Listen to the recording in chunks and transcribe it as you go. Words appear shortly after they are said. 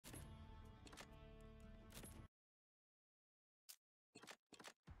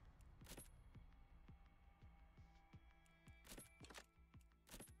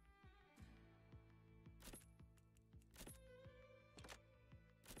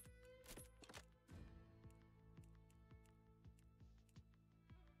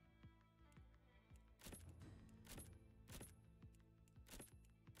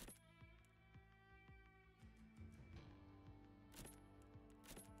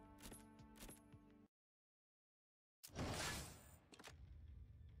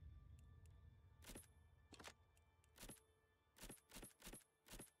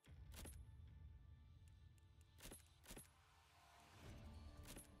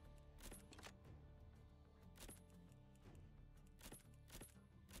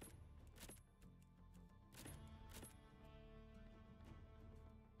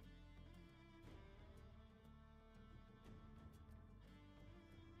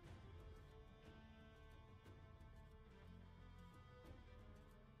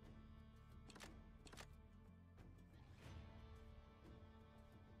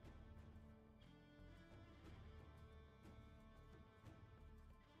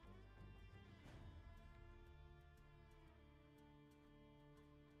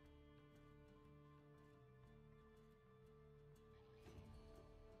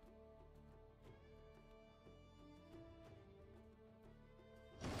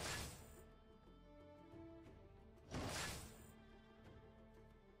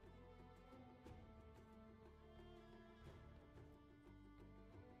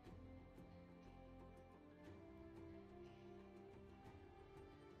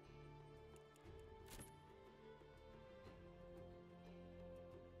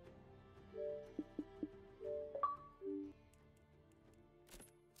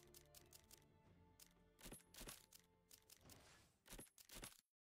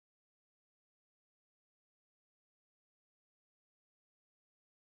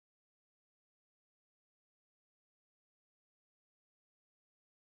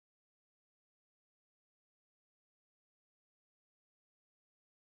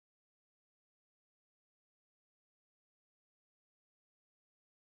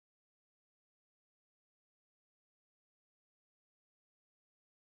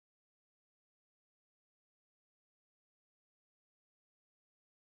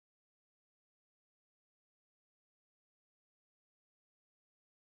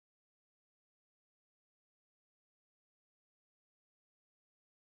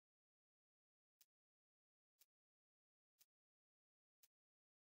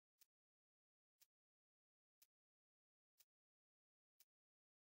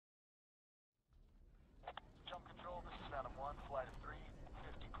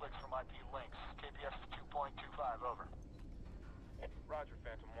Roger,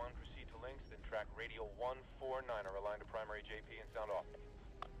 Phantom 1. Proceed to links, then track radio 149 are aligned to primary JP and sound off.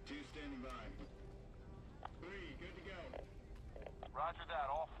 2 standing by. 3, good to go. Roger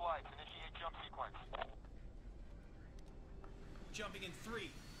that. All flights, initiate jump sequence. Jumping in 3,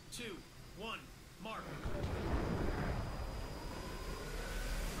 2, 1, mark.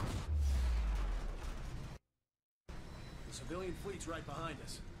 The civilian fleet's right behind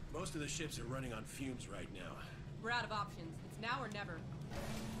us. Most of the ships are running on fumes right now. We're out of options. It's now or never.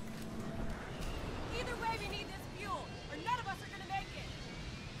 Either way, we need this fuel, or none of us are gonna make it.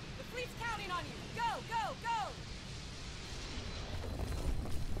 The fleet's counting on you. Go, go, go!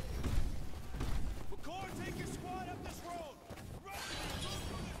 McCord, take your squad up this road! Run! Move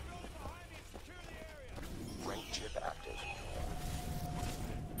through this building behind me and secure the area! Rank chip active.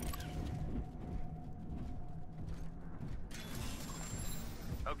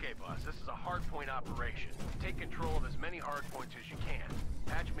 Okay, boss, this is a hardpoint operation. Take control of as many hardpoints as you can.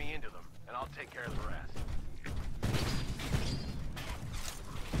 Patch me into them, and I'll take care of the rest.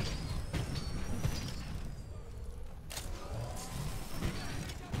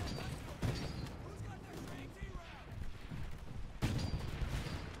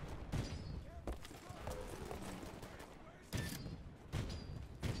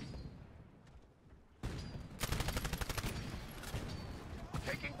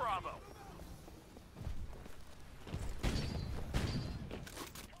 Taking Bravo.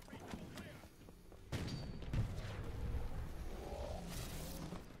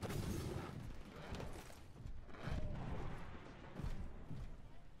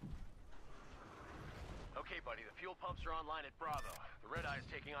 Okay, buddy, the fuel pumps are online at Bravo. The Red Eye is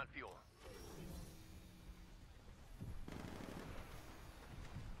taking on fuel.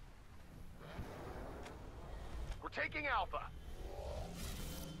 We're taking Alpha.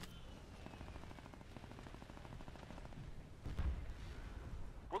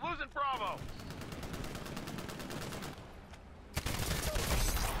 We're losing Bravo!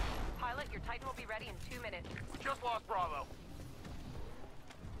 Pilot, your Titan will be ready in 2 minutes. We just lost Bravo.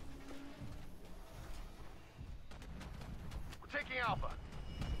 We're taking Alpha.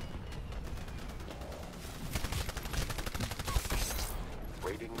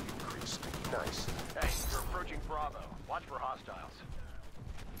 Rating increased. Nice. Hey, you're approaching Bravo. Watch for hostiles.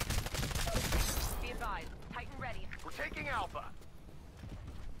 Be advised, Titan ready. We're taking Alpha.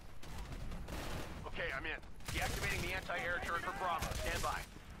 Okay, I'm in. Deactivating the anti-air turret for Bravo. Stand by.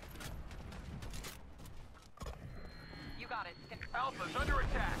 You got it. Alpha's under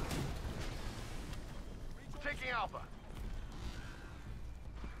attack. We're taking Alpha.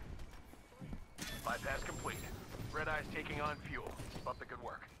 Bypass complete. Red Eye's taking on fuel. Keep up the good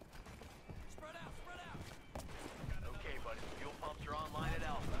work. Spread out, spread out! Okay, buddy. The fuel pumps are online at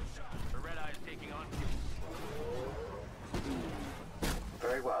Alpha. The Red Eye's taking on fuel.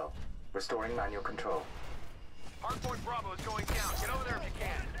 Very well. Restoring manual control. Hardpoint Bravo is going down. Get over there if you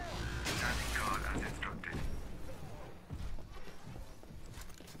can. Standing guard as instructed.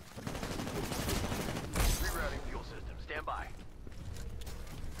 Rerouting fuel system. Stand by.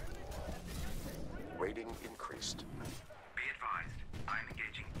 Rating increased. Be advised, I'm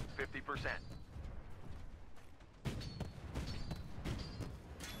engaging. 50%.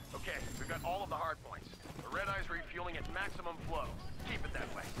 Okay, we've got all of the hard points. The Red Eye's refueling at maximum flow. Keep it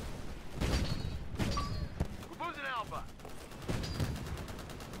that way. We're losing Alpha.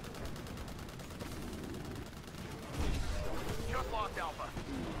 Just lost Alpha.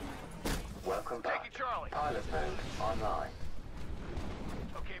 Welcome back. Taking Charlie. Pilot mode online.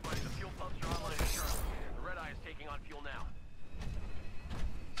 Okay, buddy, the fuel pumps are online at Charlie. The Red Eye is taking on fuel now.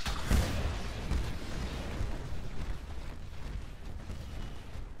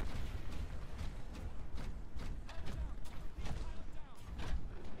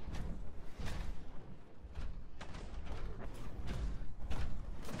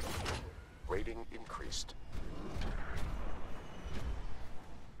 Rating increased.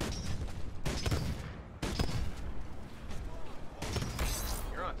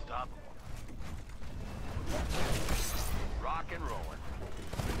 You're unstoppable. Rock and rolling.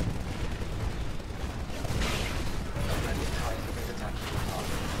 Friendly Titan is attacking the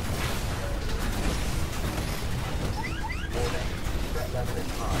target. Warning. Threat level is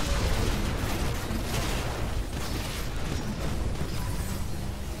high.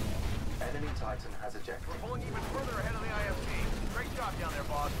 Enemy Titan has ejected. We're pulling even further ahead of the IFC. Great job down there,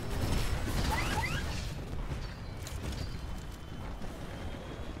 boss.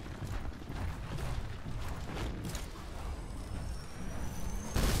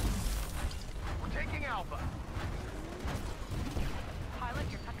 We're taking Alpha. Pilot,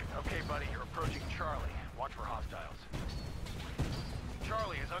 your Titan. Okay, buddy, you're approaching Charlie. Watch for hostiles.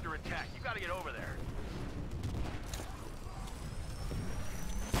 under attack. You gotta get over there.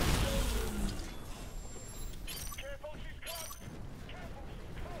 Careful, she's close! Careful,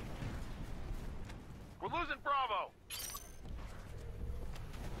 she's close! We're losing Bravo!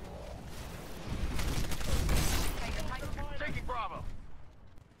 Taking Bravo.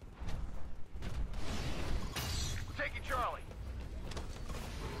 We're taking Charlie.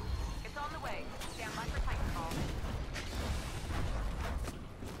 It's on the way. Stand by for Titanfall.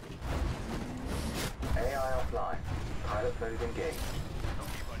 AI offline. Pilot mode engaged.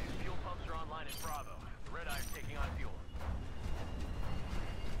 Okay, buddy. The fuel pumps are online at Bravo. The Red Eye is taking on fuel.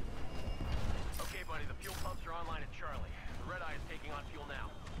 Okay, buddy. The fuel pumps are online at Charlie. The Red Eye is taking on fuel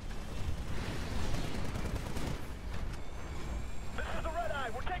now. This is the Red Eye.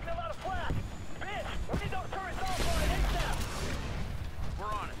 We're taking a lot of flak. Bitch, we need those turrets offline ASAP.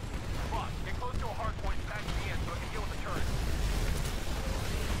 We're on it. Boss, get close to a hard point and patch me in so I can deal with the turret.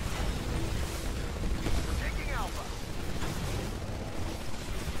 We're taking Alpha.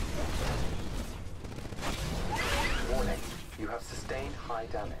 Warning. You have sustained high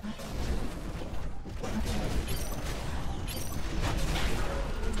damage.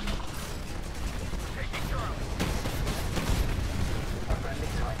 Taking Charlie. A friendly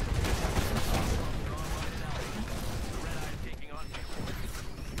Titan is attempting to pass. The Red Eye is taking on fuel.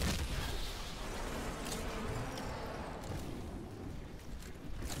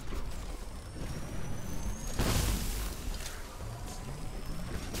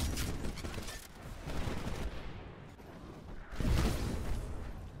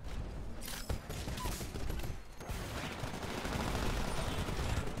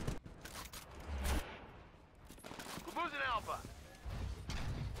 We're losing Alpha.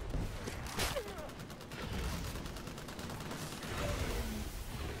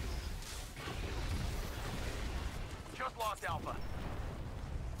 Just lost Alpha.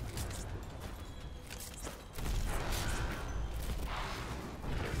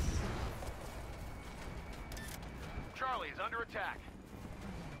 Charlie is under attack.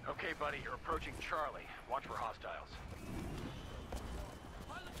 Okay, buddy, you're approaching Charlie. Watch for hostiles.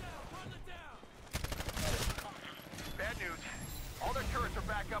 Pilot down! Pilot down! Bad news. All their turrets are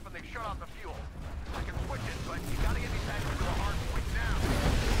back up and they've shut off the fuel. I can switch it, but you gotta get me back into a hard point now.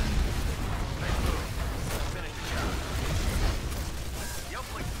 Nice move. Finish the job. The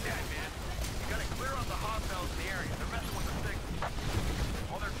uplink's dead, man. You gotta clear out the hostiles in the area. They're messing with the signal.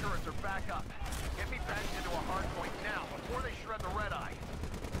 All their turrets are back up. Get me back into a hard point now before they shred the Red Eye.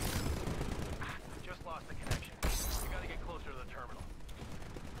 Just lost the connection. You gotta get closer to the terminal.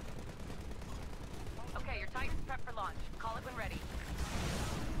 Okay, your Titan's prepped for launch. Call it when ready.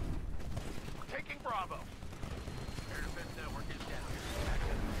 We're taking Bravo. Air defense network is down.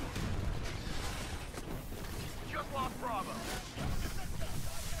 Just lost Bravo.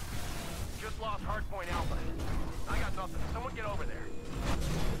 Just lost Hardpoint Alpha. I got nothing. Someone get over there.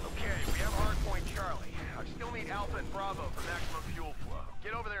 Okay, we have Hardpoint Charlie. I still need Alpha and Bravo for maximum fuel flow.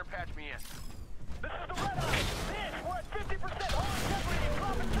 Get over there and patch me in. This is the Red Eye. Bitch, we're at 50% hard jeopardy and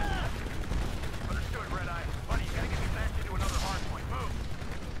dropping fast. Understood, Red Eye. Buddy, you gotta get me back into another hardpoint. Move!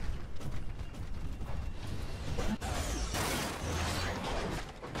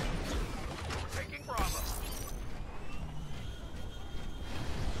 We're taking Bravo.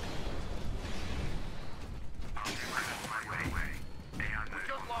 We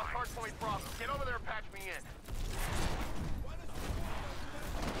just lost hardpoint Bravo. Get over there and patch me in.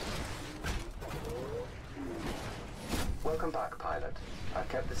 Welcome back, pilot. I've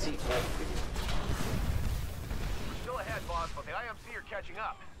kept the seat warm for you. We're still ahead, boss, but the IMC are catching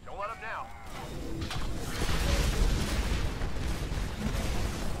up. Don't let them now.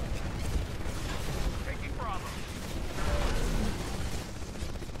 Taking Bravo.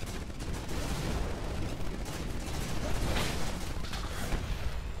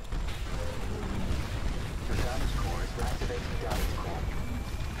 Your damage core is reactivating damage core.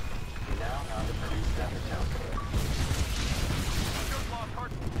 You now have increased damage output. Just lost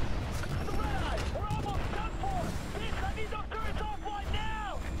hard. The Red Eye, we're almost done for. Bitch, I need those turrets offline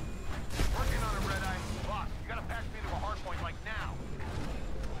now. Working on it, Red Eye. Boss, you gotta patch me to a hardpoint like now.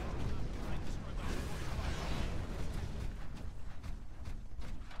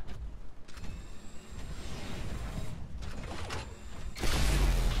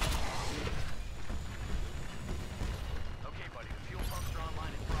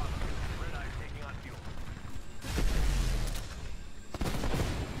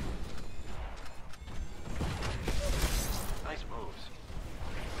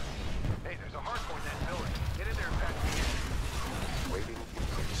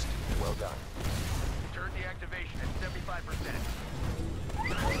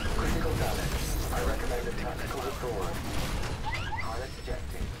 scored. Pilot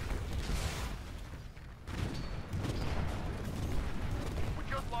ejecting. We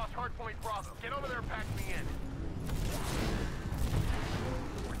just lost Hardpoint Bravo. Get over there and pack me in.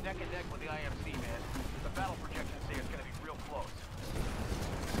 We're neck and neck with the IMC, man. The battle projections say it's gonna be real close.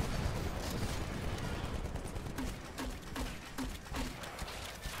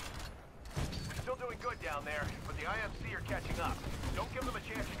 We're still doing good down there, but the IMC are catching up. Don't give them a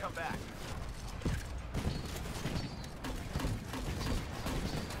chance to come back.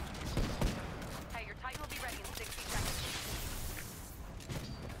 Hey, your Titan will be ready in 60 seconds.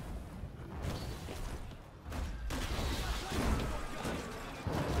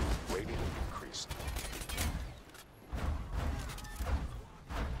 Rating increased.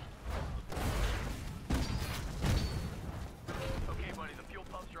 Okay, buddy, the fuel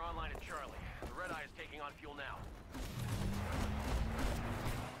pumps are online at Charlie. The Red Eye is taking on fuel now.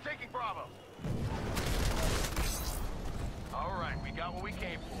 Taking Bravo. All right, we got what we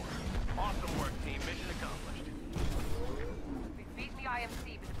came for. Awesome work, team. Mission accomplished. We've beaten the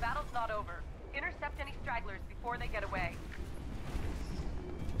IMC, but the battle's not over. Intercept any stragglers before they get away.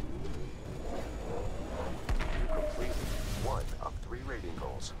 You completed 1 of 3 rating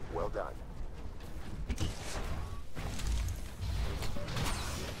goals. Well done.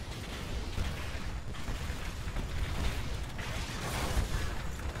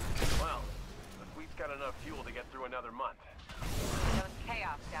 Well, the fleet's got enough fuel to get through another month. That was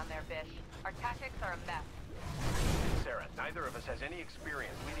chaos down there, Bish. Our tactics are a mess. Sarah, neither of us has any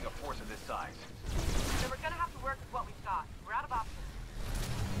experience leading a force of this size. So we're gonna have to work with what we've got. We're out of options.